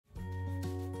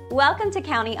Welcome to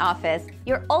County Office,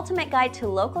 your ultimate guide to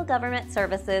local government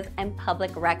services and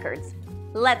public records.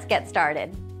 Let's get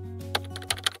started.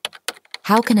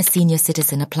 How can a senior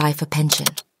citizen apply for pension?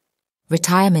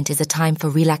 Retirement is a time for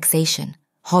relaxation,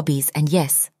 hobbies, and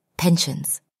yes,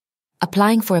 pensions.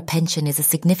 Applying for a pension is a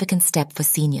significant step for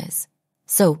seniors.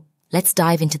 So, let's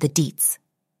dive into the deets.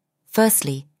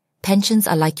 Firstly, pensions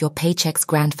are like your paycheck's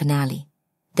grand finale.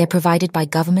 They're provided by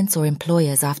governments or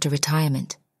employers after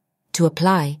retirement. To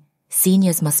apply,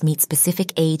 seniors must meet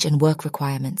specific age and work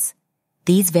requirements.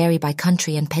 These vary by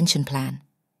country and pension plan.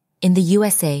 In the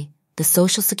USA, the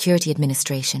Social Security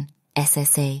Administration,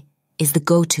 SSA, is the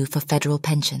go-to for federal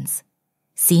pensions.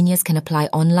 Seniors can apply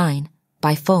online,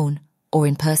 by phone, or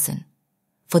in person.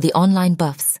 For the online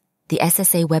buffs, the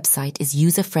SSA website is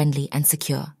user-friendly and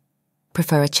secure.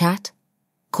 Prefer a chat?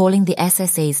 Calling the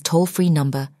SSA's toll-free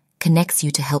number connects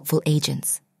you to helpful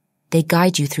agents. They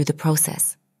guide you through the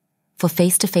process. For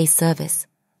face-to-face service,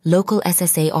 local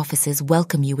SSA offices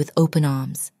welcome you with open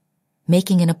arms.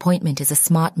 Making an appointment is a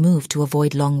smart move to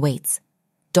avoid long waits.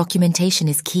 Documentation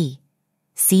is key.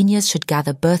 Seniors should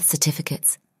gather birth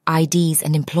certificates, IDs,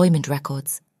 and employment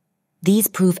records. These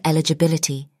prove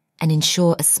eligibility and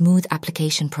ensure a smooth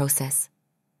application process.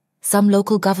 Some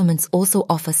local governments also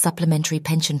offer supplementary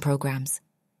pension programs.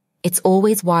 It's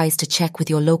always wise to check with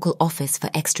your local office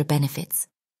for extra benefits.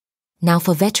 Now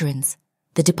for veterans,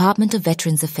 the Department of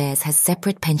Veterans Affairs has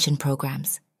separate pension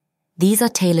programs. These are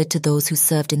tailored to those who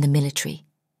served in the military.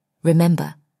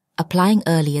 Remember, applying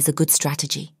early is a good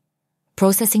strategy.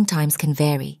 Processing times can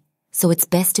vary, so it's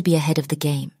best to be ahead of the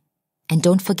game. And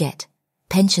don't forget,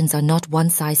 pensions are not one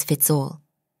size fits all.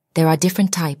 There are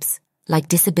different types, like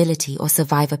disability or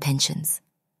survivor pensions.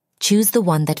 Choose the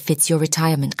one that fits your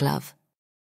retirement glove.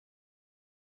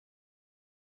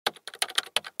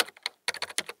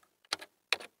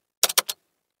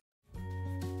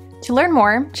 To learn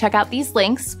more, check out these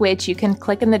links, which you can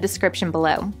click in the description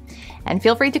below. And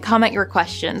feel free to comment your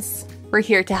questions. We're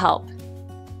here to help.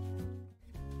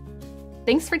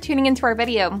 Thanks for tuning into our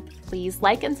video. Please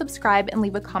like and subscribe and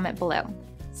leave a comment below.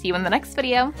 See you in the next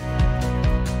video.